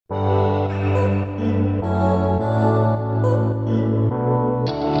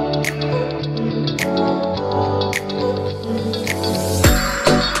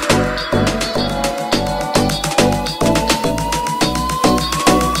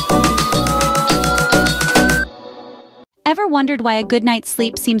Ever wondered why a good night's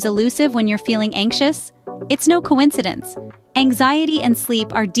sleep seems elusive when you're feeling anxious? It's no coincidence. Anxiety and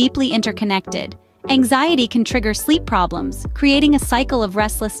sleep are deeply interconnected. Anxiety can trigger sleep problems, creating a cycle of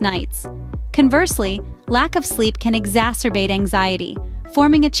restless nights. Conversely, lack of sleep can exacerbate anxiety,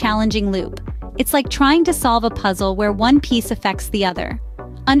 forming a challenging loop. It's like trying to solve a puzzle where one piece affects the other.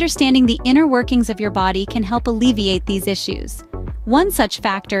 Understanding the inner workings of your body can help alleviate these issues. One such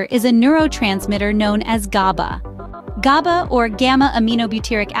factor is a neurotransmitter known as Gaba. Gaba, or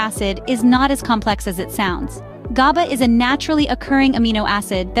Gamma-Aminobutyric Acid, is not as complex as it sounds. Gaba is a naturally occurring amino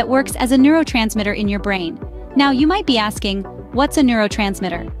acid that works as a neurotransmitter in your brain. Now, you might be asking, what's a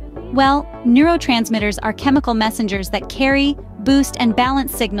neurotransmitter? Well, neurotransmitters are chemical messengers that carry, boost, and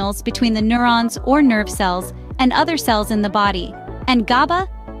balance signals between the neurons or nerve cells and other cells in the body. And Gaba?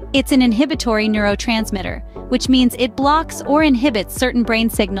 It's an inhibitory neurotransmitter, which means it blocks or inhibits certain brain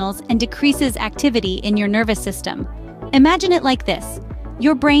signals and decreases activity in your nervous system. Imagine it like this.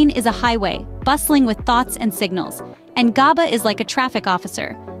 Your brain is a highway, bustling with thoughts and signals, and Gaba is like a traffic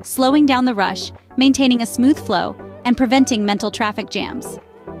officer, slowing down the rush, maintaining a smooth flow, and preventing mental traffic jams.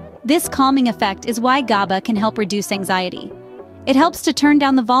 This calming effect is why Gaba can help reduce anxiety. It helps to turn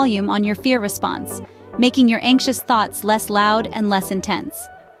down the volume on your fear response, making your anxious thoughts less loud and less intense.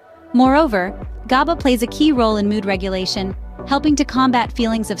 Moreover, Gaba plays a key role in mood regulation, helping to combat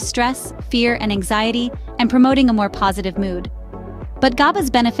feelings of stress, fear, and anxiety, and promoting a more positive mood. But Gaba's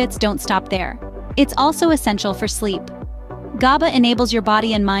benefits don't stop there. It's also essential for sleep. Gaba enables your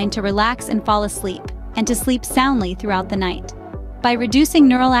body and mind to relax and fall asleep, and to sleep soundly throughout the night. By reducing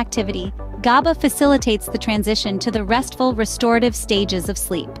neural activity, Gaba facilitates the transition to the restful, restorative stages of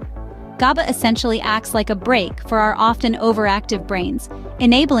sleep. Gaba essentially acts like a brake for our often overactive brains,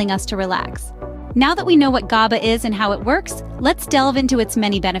 enabling us to relax. Now that we know what Gaba is and how it works, let's delve into its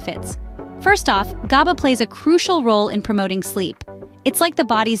many benefits. First off, Gaba plays a crucial role in promoting sleep. It's like the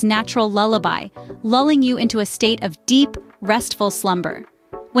body's natural lullaby, lulling you into a state of deep, restful slumber.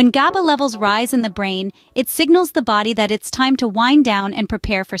 When Gaba levels rise in the brain, it signals the body that it's time to wind down and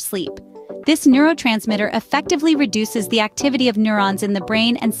prepare for sleep. This neurotransmitter effectively reduces the activity of neurons in the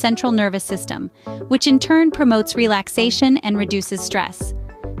brain and central nervous system, which in turn promotes relaxation and reduces stress.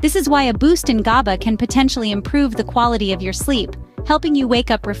 This is why a boost in Gaba can potentially improve the quality of your sleep, helping you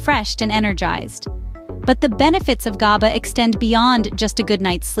wake up refreshed and energized. But the benefits of Gaba extend beyond just a good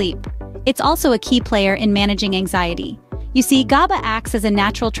night's sleep. It's also a key player in managing anxiety. You see, Gaba acts as a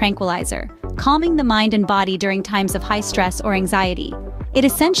natural tranquilizer, calming the mind and body during times of high stress or anxiety. It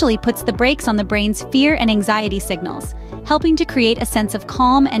essentially puts the brakes on the brain's fear and anxiety signals, helping to create a sense of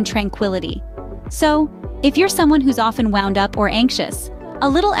calm and tranquility. So, if you're someone who's often wound up or anxious, a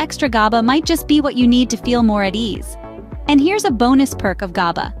little extra Gaba might just be what you need to feel more at ease. And here's a bonus perk of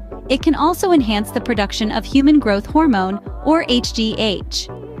Gaba. It can also enhance the production of human growth hormone, or HGH.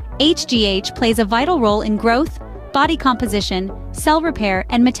 HGH plays a vital role in growth, body composition, cell repair,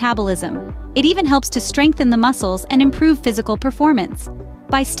 and metabolism. It even helps to strengthen the muscles and improve physical performance.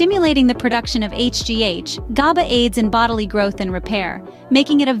 By stimulating the production of HGH, Gaba aids in bodily growth and repair,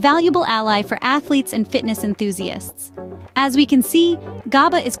 making it a valuable ally for athletes and fitness enthusiasts. As we can see,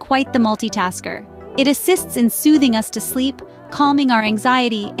 Gaba is quite the multitasker. It assists in soothing us to sleep, calming our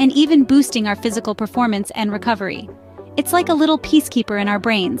anxiety, and even boosting our physical performance and recovery. It's like a little peacekeeper in our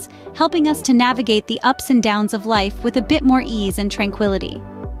brains, helping us to navigate the ups and downs of life with a bit more ease and tranquility.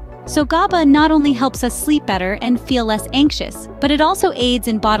 So Gaba not only helps us sleep better and feel less anxious, but it also aids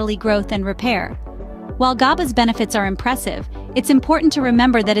in bodily growth and repair. While Gaba's benefits are impressive, it's important to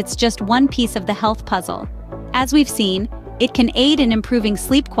remember that it's just one piece of the health puzzle. As we've seen, it can aid in improving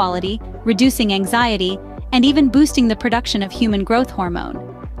sleep quality, reducing anxiety, and even boosting the production of human growth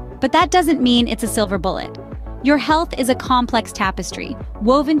hormone. But that doesn't mean it's a silver bullet. Your health is a complex tapestry,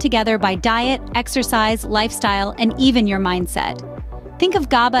 woven together by diet, exercise, lifestyle, and even your mindset. Think of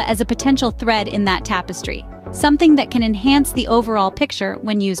Gaba as a potential thread in that tapestry, something that can enhance the overall picture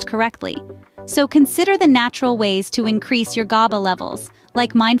when used correctly. So consider the natural ways to increase your Gaba levels,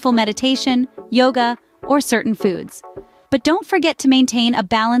 like mindful meditation, yoga, or certain foods. But don't forget to maintain a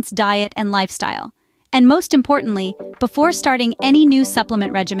balanced diet and lifestyle. And most importantly, before starting any new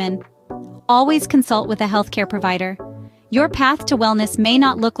supplement regimen, always consult with a healthcare provider. Your path to wellness may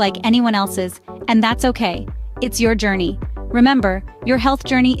not look like anyone else's, and that's okay. It's your journey. Remember, your health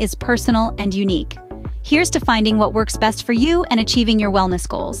journey is personal and unique. Here's to finding what works best for you and achieving your wellness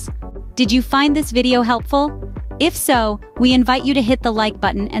goals. Did you find this video helpful? If so, we invite you to hit the like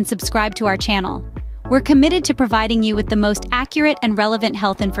button and subscribe to our channel. We're committed to providing you with the most accurate and relevant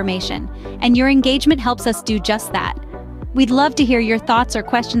health information, and your engagement helps us do just that. We'd love to hear your thoughts or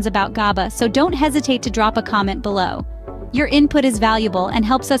questions about GABA, so don't hesitate to drop a comment below. Your input is valuable and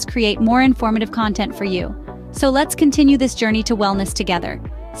helps us create more informative content for you. So let's continue this journey to wellness together.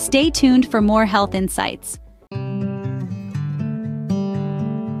 Stay tuned for more health insights.